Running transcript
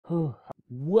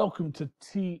Welcome to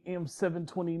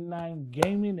TM729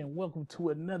 Gaming, and welcome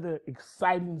to another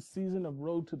exciting season of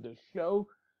Road to the Show.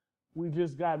 We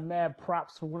just got mad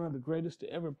props for one of the greatest to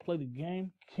ever play the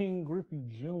game, King Griffey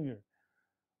Jr.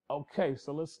 Okay,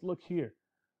 so let's look here.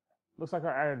 Looks like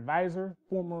our advisor,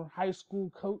 former high school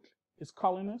coach, is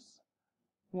calling us.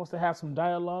 He wants to have some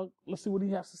dialogue. Let's see what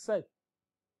he has to say.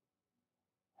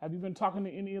 Have you been talking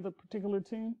to any other particular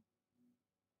team?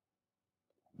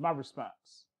 My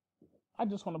response: I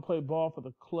just want to play ball for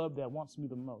the club that wants me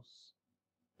the most.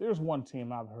 There's one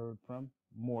team I've heard from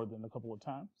more than a couple of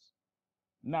times.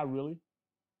 Not really,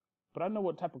 but I know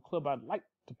what type of club I'd like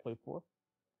to play for.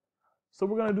 So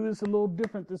we're going to do this a little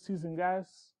different this season, guys.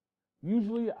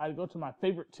 Usually I go to my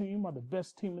favorite team or the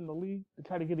best team in the league to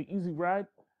try to get an easy ride.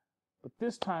 But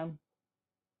this time,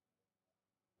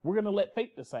 we're going to let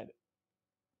fate decide it.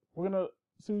 We're going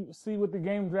to see what the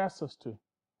game drafts us to.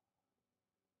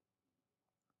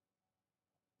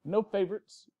 No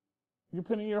favorites. You're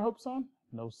pinning your hopes on?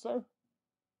 No, sir.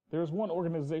 There's one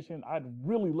organization I'd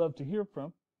really love to hear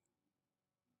from.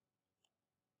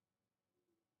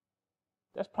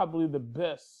 That's probably the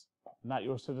best. Not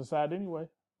yours to decide anyway.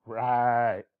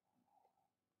 Right.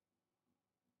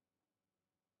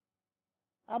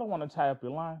 I don't want to tie up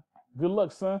your line. Good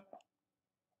luck, son.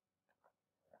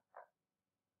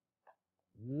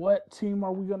 What team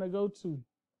are we going to go to?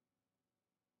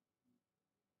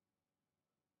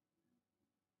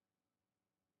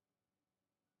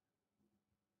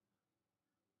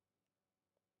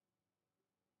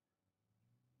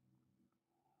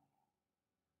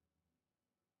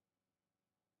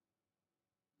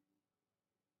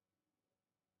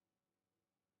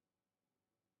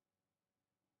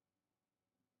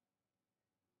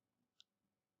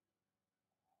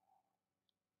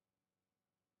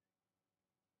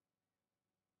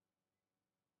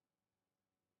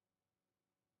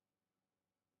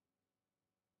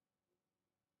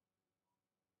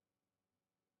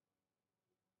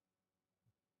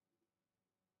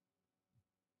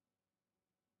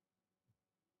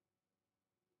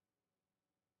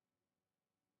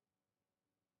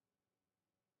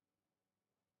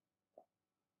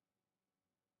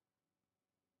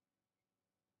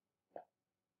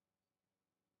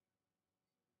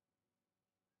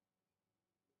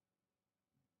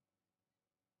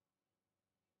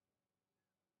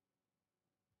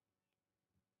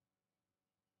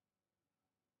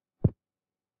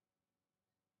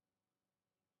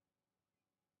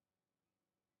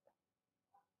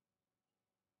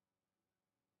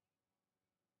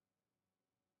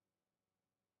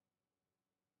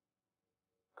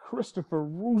 Christopher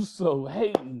Russo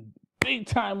hating big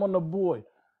time on the boy,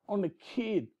 on the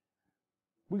kid.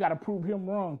 We got to prove him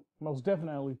wrong, most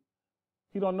definitely.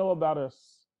 He don't know about us.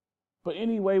 But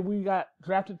anyway, we got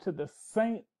drafted to the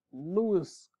St.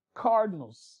 Louis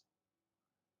Cardinals.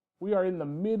 We are in the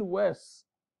Midwest.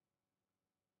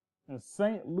 In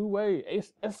St. Louis,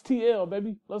 STL,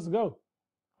 baby. Let's go.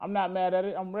 I'm not mad at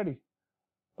it. I'm ready.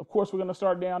 Of course, we're going to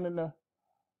start down in the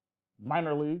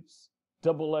minor leagues,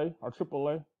 double A or triple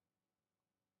A.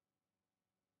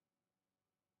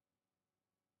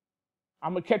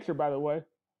 I'm a catcher, by the way.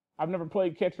 I've never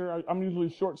played catcher. I'm usually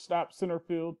shortstop, center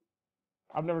field.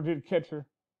 I've never did catcher.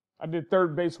 I did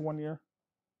third base one year.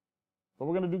 But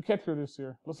we're going to do catcher this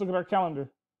year. Let's look at our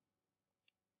calendar.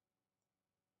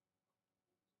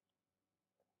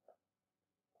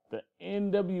 The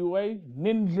NWA,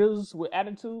 Ninjas with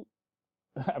Attitude.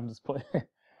 I'm just playing.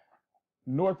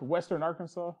 Northwestern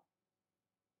Arkansas.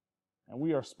 And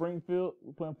we are Springfield.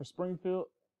 We're playing for Springfield.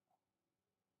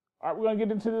 All right, we're going to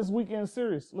get into this weekend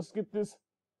series. Let's get this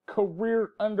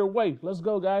career underway. Let's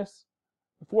go, guys.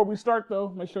 Before we start, though,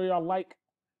 make sure y'all like,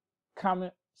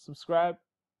 comment, subscribe,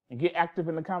 and get active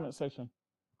in the comment section.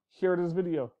 Share this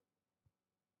video.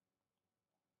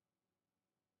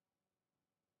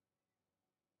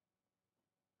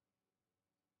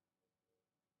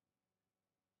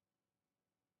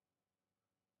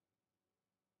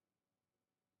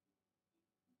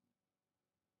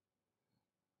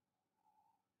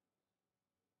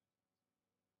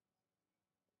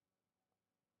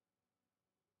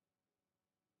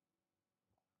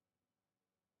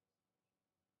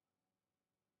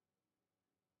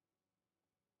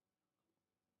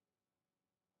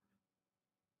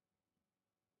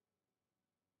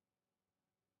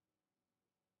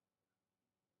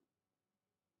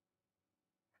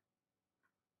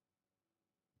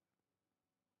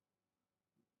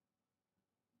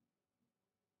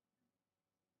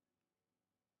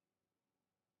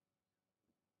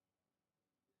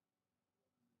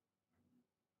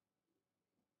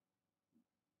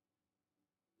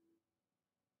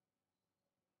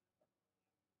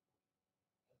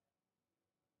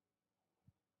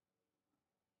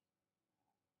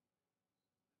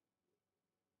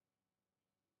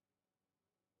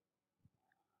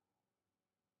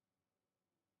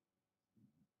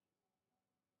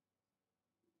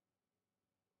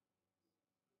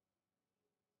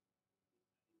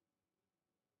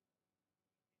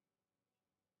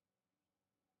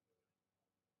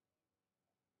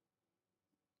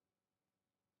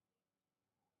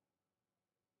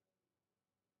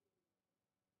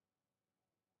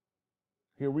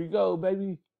 Here we go,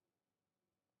 baby.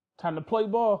 Time to play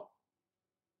ball.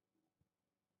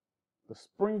 The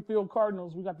Springfield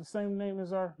Cardinals. We got the same name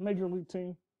as our major league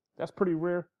team. That's pretty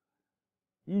rare.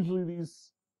 Usually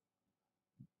these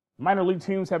minor league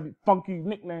teams have funky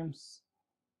nicknames.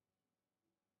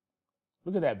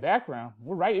 Look at that background.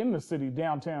 We're right in the city,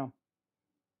 downtown.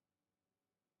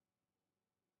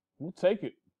 We'll take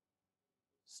it.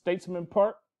 Statesman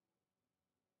Park.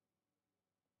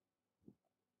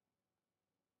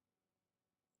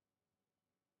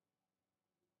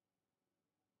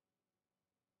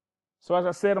 So as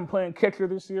I said, I'm playing catcher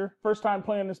this year. First time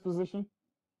playing this position.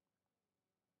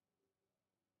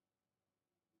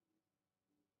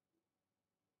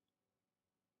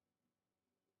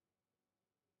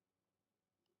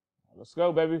 Let's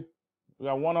go, baby. We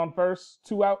got one on first,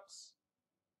 2 outs.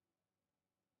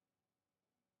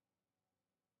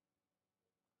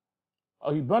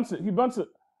 Oh, he bunts it. He bunts it.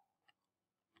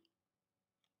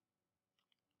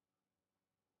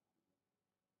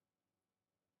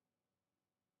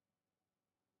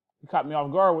 He caught me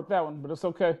off guard with that one, but it's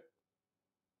okay.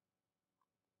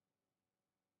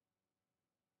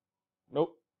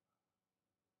 Nope.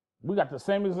 We got the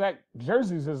same exact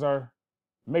jerseys as our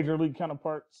major league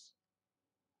counterparts.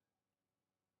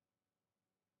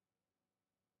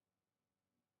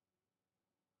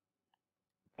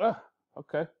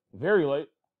 Okay. Very late.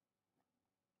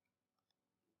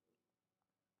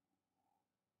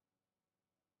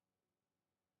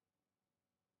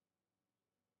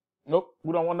 Nope.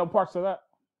 We don't want no parts of that.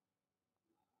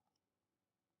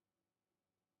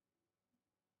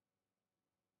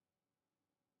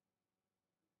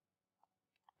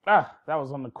 That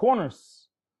was on the corners.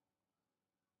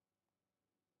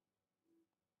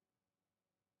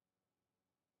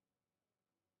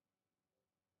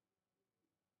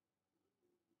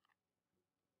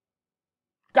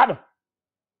 Got him.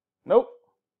 Nope.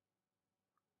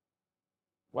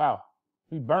 Wow.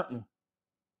 He burnt me.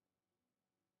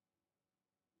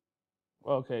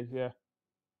 Okay, yeah.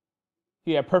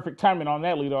 He had perfect timing on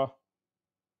that leadoff.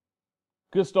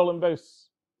 Good stolen base.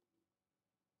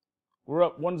 We're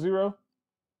up 1-0.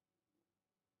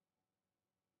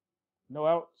 No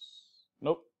outs.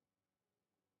 Nope.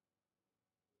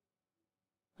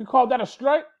 He called that a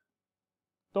strike?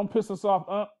 Don't piss us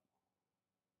off,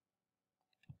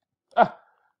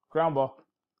 ground ball.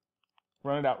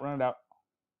 Run it out, run it out.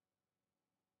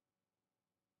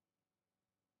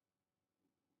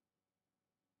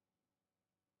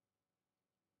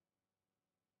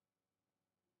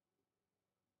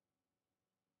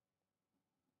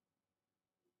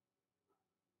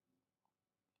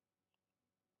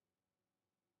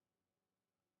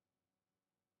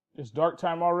 It's dark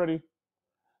time already.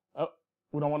 Oh,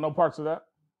 we don't want no parts of that.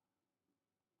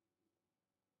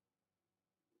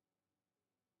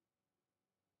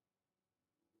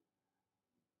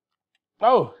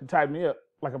 Oh, he tied me up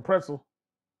like a pretzel.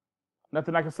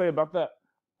 Nothing I can say about that.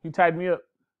 He tied me up.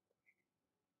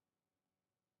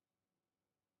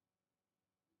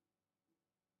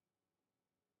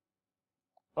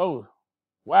 Oh,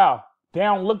 wow.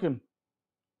 Down looking.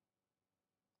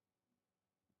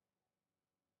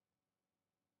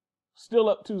 Still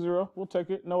up 2-0. We'll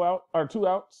take it. No out, or 2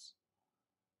 outs.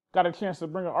 Got a chance to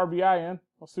bring an RBI in.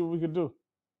 Let's see what we can do.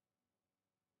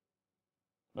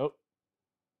 Nope.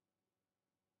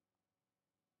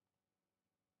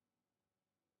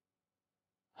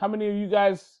 How many of you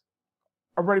guys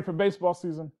are ready for baseball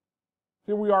season?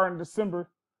 Here we are in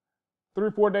December, 3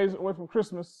 or 4 days away from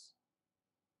Christmas.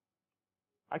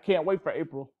 I can't wait for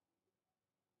April.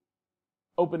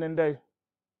 Opening day.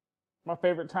 My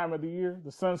favorite time of the year.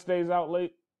 The sun stays out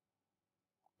late.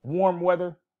 Warm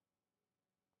weather.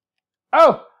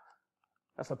 Oh!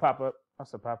 That's a pop-up.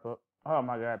 That's a pop-up. Oh,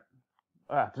 my God.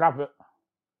 Drop it.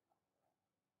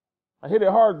 I hit it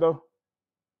hard, though.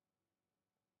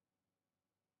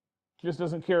 Just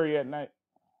doesn't carry at night.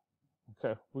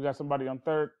 Okay, we got somebody on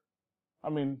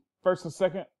first and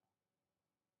second.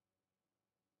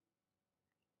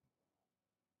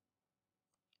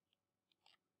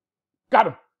 Got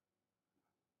him.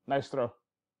 Nice throw.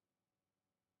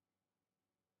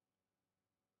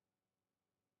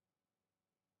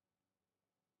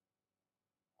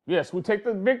 Yes, we take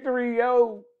the victory,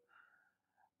 yo.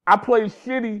 I played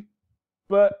shitty,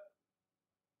 but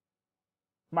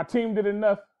my team did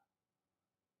enough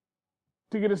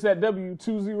to get us that W.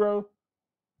 2-0.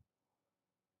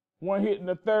 1 hit in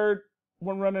the third,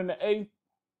 1 run in the eighth.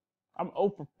 I'm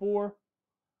 0 for 4.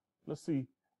 Let's see.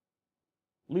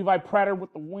 Levi Prater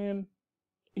with the win.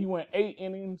 He went 8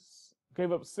 innings,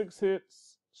 gave up 6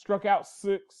 hits, struck out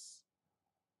 6.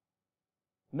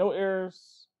 No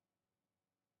errors.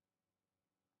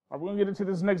 All right, we're going to get into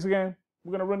this next game.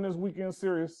 We're going to run this weekend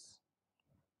series.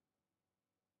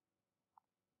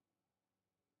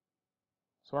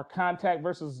 So our contact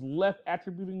versus left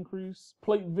attribute increase.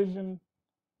 Plate vision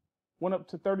went up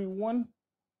to 31.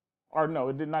 Or no,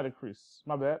 it did not increase.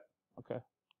 My bad. Okay.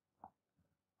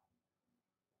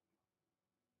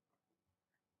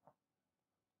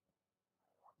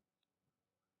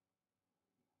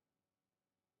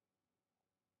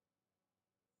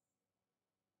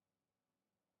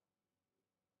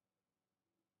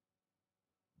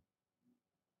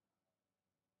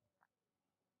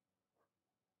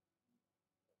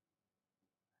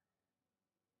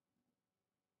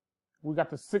 We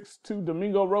got the 6'2"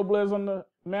 Domingo Robles on the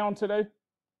mound today.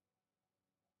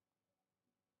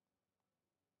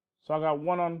 So I got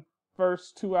one on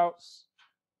first, 2 outs.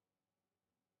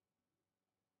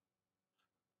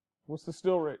 What's the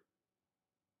steal rate?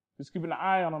 Just keeping an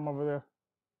eye on him over there.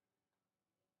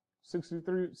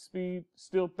 63 speed,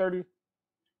 still 30.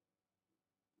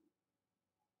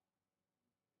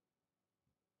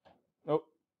 Nope.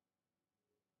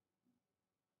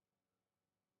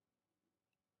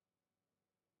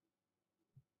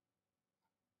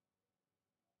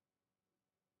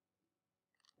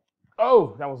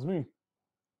 Oh, that was me.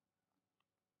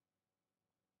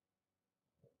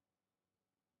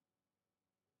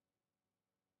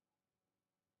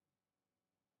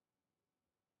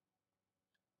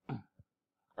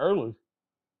 Early.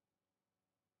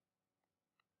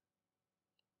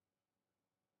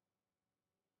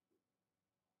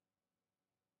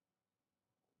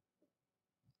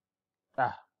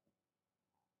 Ah.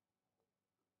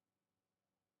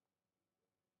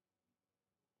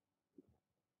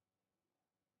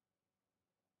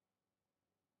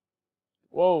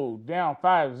 Whoa, down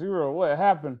 5-0. What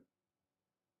happened?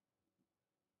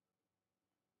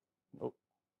 Nope.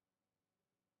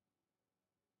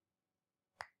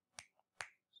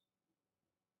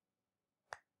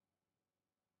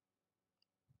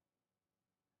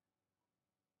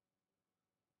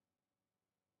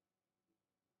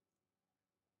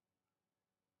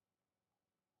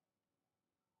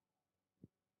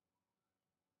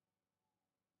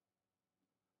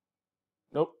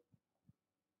 Nope.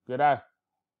 Good eye.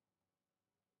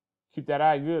 Keep that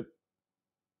eye good.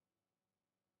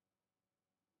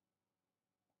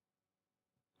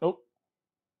 Nope.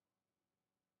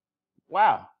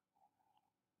 Wow.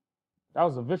 That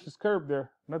was a vicious curve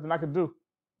there. Nothing I could do.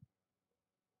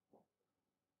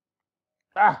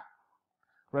 Ah.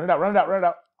 Run it out, run it out, run it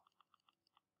out.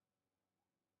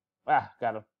 Ah,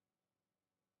 got him.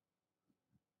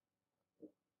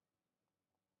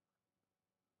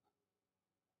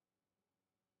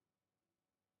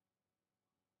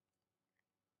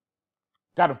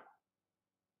 Got him.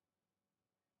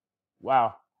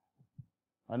 Wow.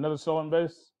 Another stolen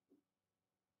base.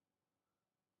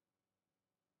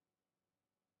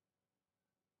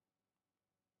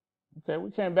 Okay,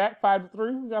 we came back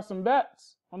 5-3. We got some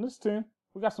bats on this team.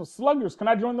 We got some sluggers. Can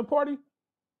I join the party?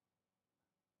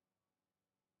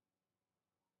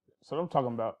 That's what I'm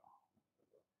talking about.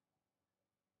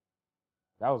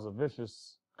 That was a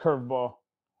vicious curveball.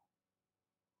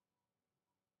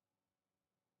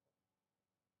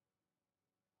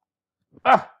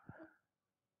 Ah!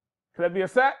 Could that be a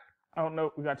sack? I don't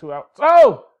know. We got 2 outs.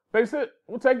 Oh! Base hit.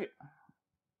 We'll take it.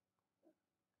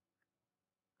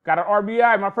 Got an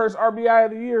RBI. My first RBI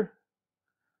of the year.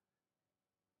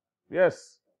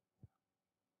 Yes.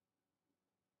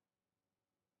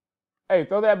 Hey,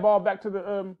 throw that ball back to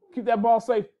the keep that ball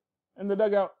safe in the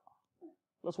dugout.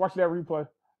 Let's watch that replay.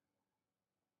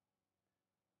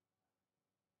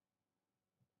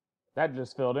 That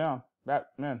just fell down. That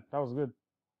was good.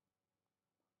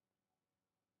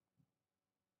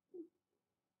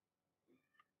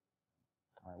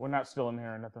 All right, we're not stealing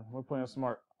here or nothing. We're playing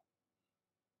smart.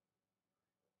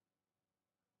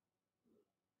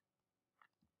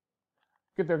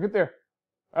 Get there, get there.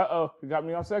 Uh-oh, you got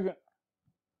me on second.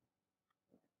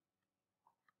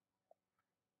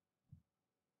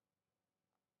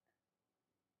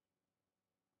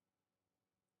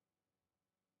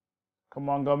 Come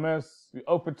on, Gomez. You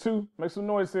 0 for 2. Make some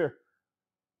noise here.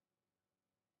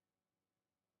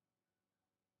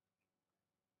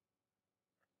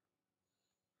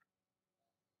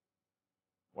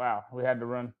 Wow, we had to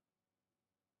run.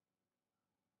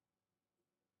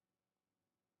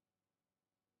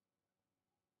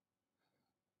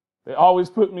 They always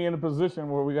put me in a position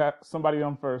where we got somebody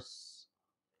on first.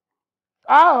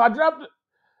 Oh, I dropped it.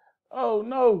 Oh,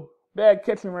 no. Bad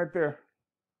catching right there.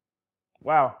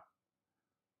 Wow.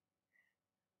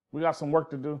 We got some work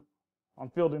to do on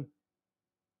fielding.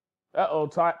 Uh-oh,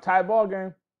 tie ball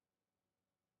game.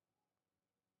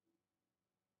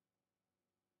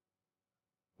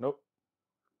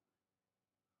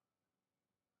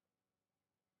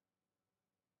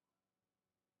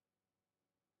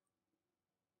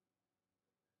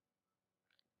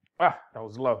 Ah, that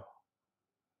was low.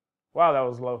 Wow, that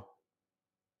was low.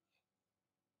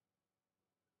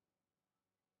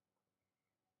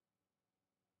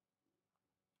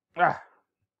 Ah.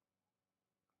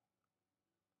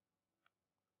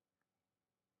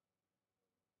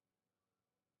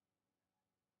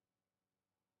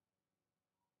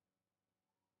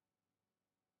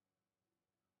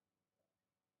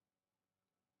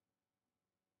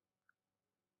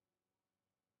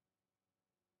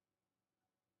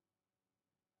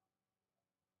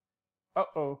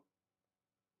 Uh-oh.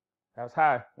 That's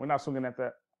high. We're not swinging at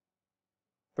that.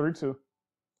 3-2.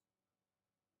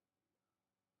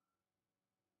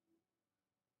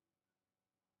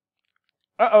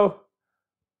 Uh-oh.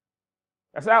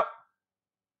 That's out.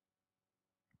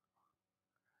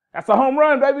 That's a home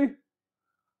run, baby.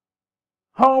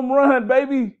 Home run,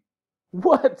 baby.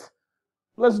 What?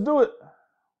 Let's do it.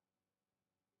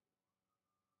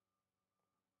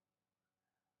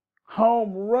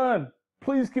 Home run.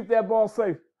 Please keep that ball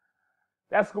safe.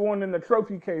 That's going in the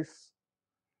trophy case.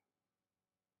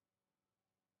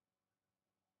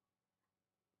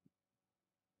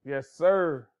 Yes,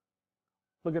 sir.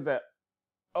 Look at that.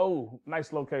 Oh,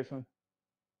 nice location.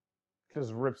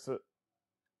 Just rips it.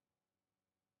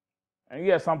 And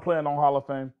yes, I'm playing on Hall of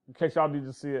Fame. In case y'all need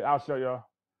to see it, I'll show y'all.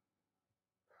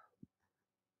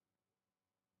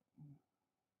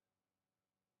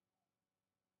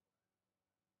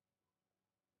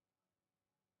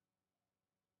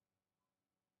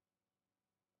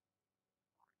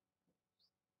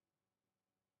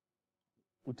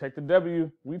 We take the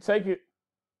W. We take it.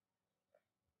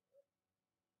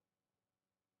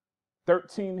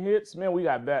 13 hits. Man, we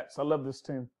got bats. I love this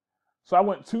team. So I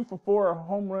went 2 for 4, a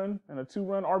home run and a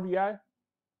 2-run RBI.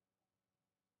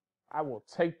 I will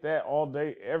take that all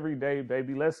day, every day,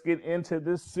 baby. Let's get into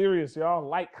this series, y'all.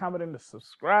 Like, comment, and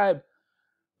subscribe.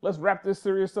 Let's wrap this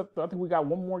series up. I think we got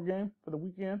one more game for the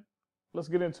weekend. Let's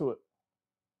get into it.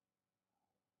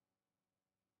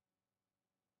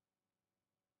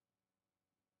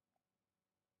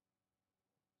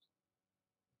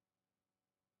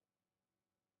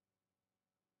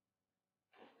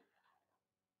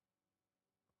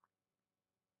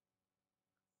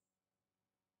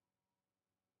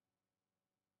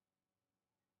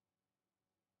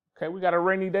 Okay, we got a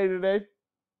rainy day today.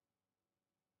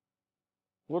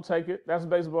 We'll take it. That's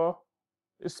baseball.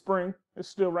 It's spring. It's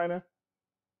still raining.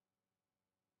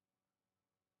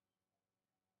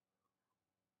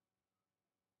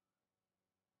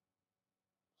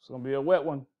 It's going to be a wet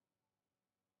one.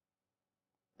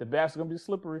 The bat's going to be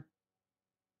slippery.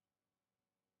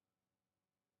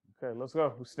 Okay, let's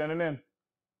go. We're standing in.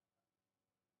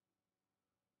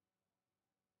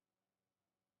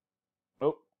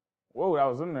 Oh, whoa, that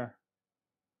was in there.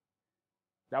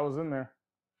 That was in there.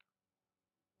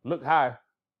 Look high.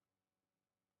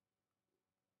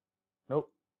 Nope.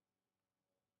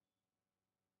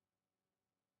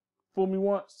 Fool me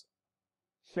once.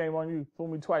 Shame on you. Fool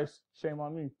me twice. Shame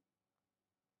on me.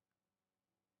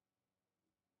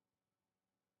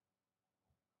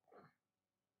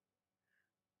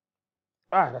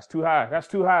 Ah, that's too high. That's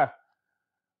too high.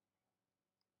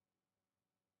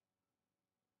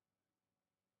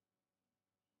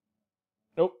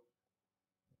 Nope.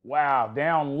 Wow,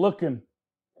 down looking.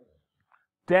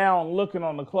 Down looking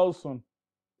on the close one.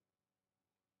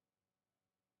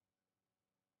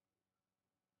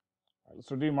 All right, let's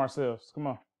redeem ourselves. Come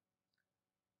on.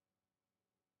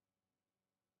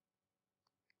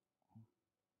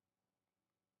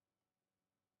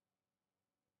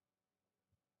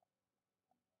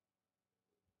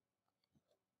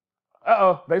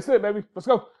 Uh-oh. They said, baby. Let's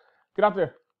go. Get out there.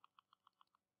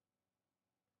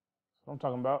 That's what I'm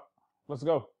talking about. Let's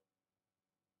go.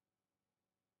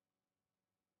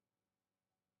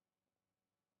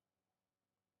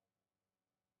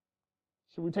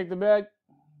 Should we take the bag?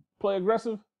 Play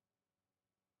aggressive?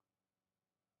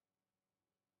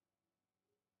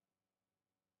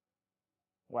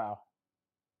 Wow.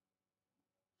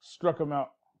 Struck him out.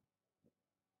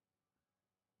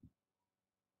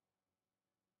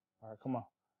 All right, come on.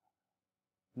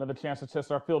 Another chance to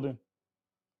test our fielding.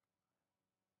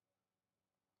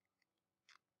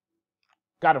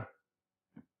 Got him.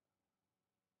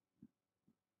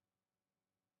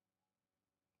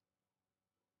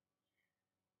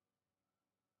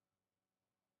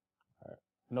 All right.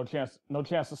 No chance. No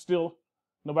chance to steal.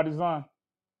 Nobody's on.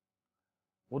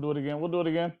 We'll do it again. We'll do it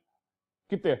again.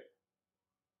 Get there.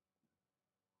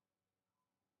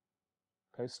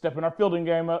 Okay, stepping our fielding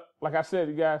game up. Like I said,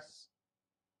 you guys,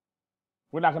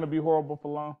 we're not going to be horrible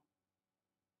for long.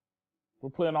 We're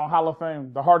playing on Hall of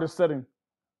Fame, the hardest setting.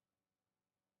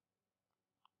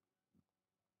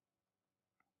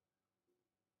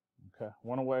 Okay,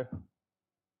 one away.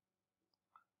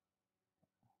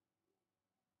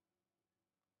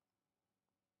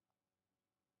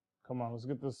 Come on, let's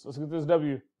get this. Let's get this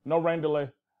W. No rain delay.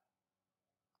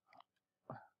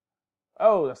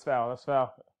 Oh, that's foul. That's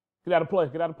foul. Get out of play.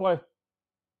 Get out of play.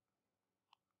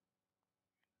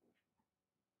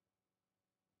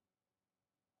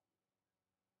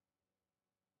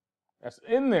 That's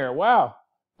in there. Wow.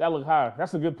 That looked high.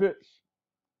 That's a good pitch.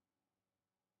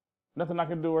 Nothing I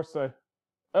can do or say.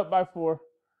 Up by 4.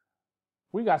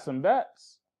 We got some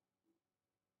bats.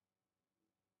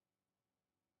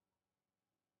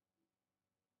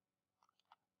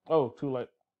 Oh, too late.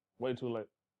 Way too late.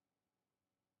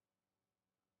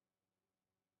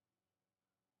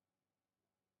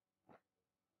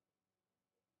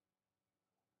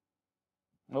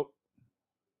 Nope.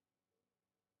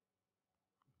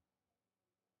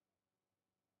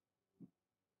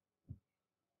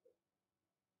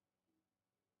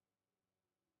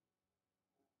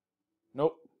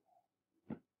 Nope.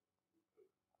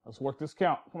 Let's work this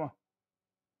count. Come on.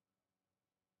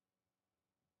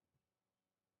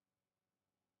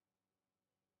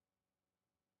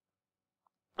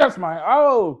 That's my.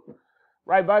 Oh,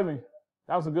 right by me.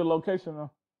 That was a good location,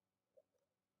 though.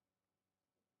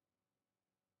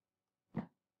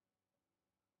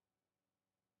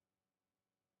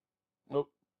 Nope.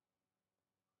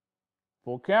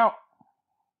 Full count.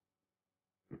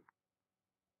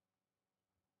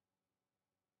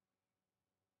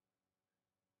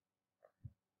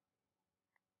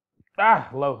 Ah,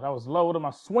 low. That was low. What am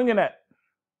I swinging at?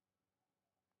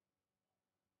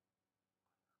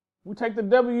 We take the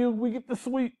W. We get the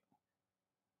sweep.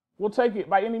 We'll take it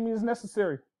by any means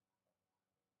necessary.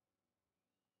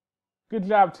 Good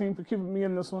job, team, for keeping me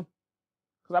in this one.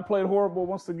 Because I played horrible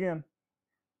once again.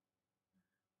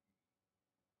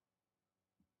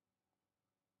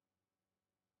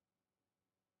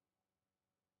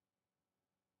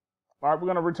 All right, we're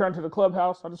going to return to the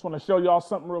clubhouse. I just want to show y'all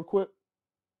something real quick.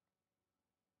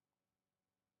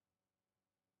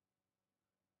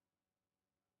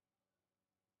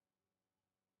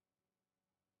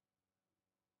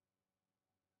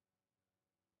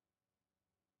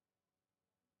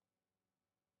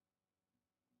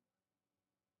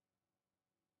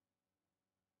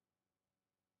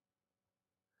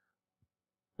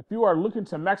 If you are looking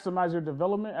to maximize your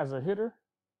development as a hitter,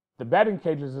 the batting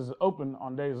cages is open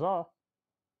on days off.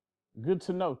 Good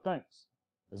to know. Thanks.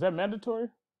 Is that mandatory?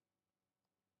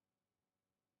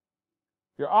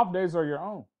 Your off days are your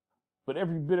own, but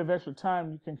every bit of extra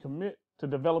time you can commit to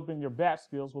developing your bat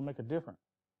skills will make a difference.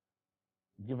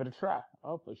 Give it a try.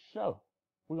 Oh, for sure.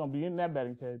 We're going to be in that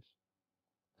batting cage.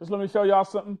 Just let me show y'all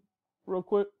something real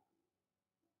quick.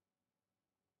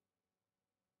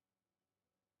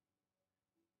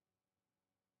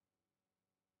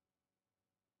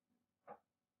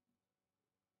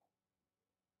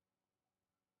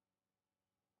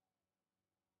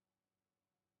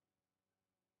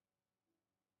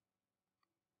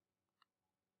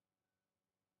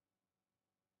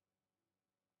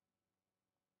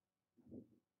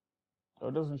 Oh,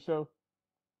 it doesn't show.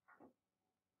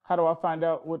 How do I find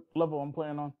out what level I'm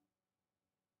playing on?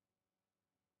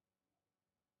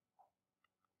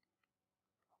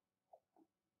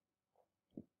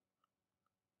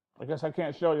 I guess I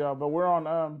can't show y'all, but we're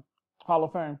on Hall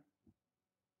of Fame,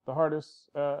 the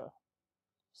hardest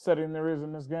setting there is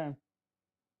in this game.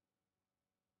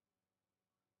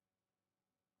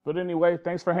 But anyway,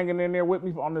 thanks for hanging in there with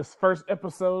me on this first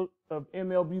episode of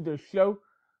MLB The Show.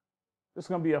 It's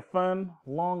going to be a fun,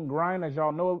 long grind. As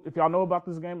y'all know, if y'all know about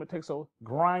this game, it takes a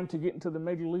grind to get into the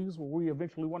major leagues where we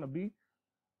eventually want to be.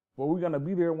 But we're going to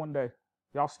be there one day.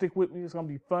 Y'all stick with me. It's going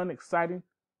to be fun, exciting.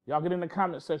 Y'all get in the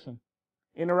comment section.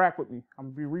 Interact with me. I'm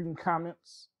going to be reading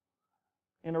comments,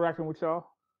 interacting with y'all.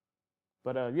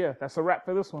 But yeah, that's a wrap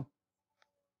for this one.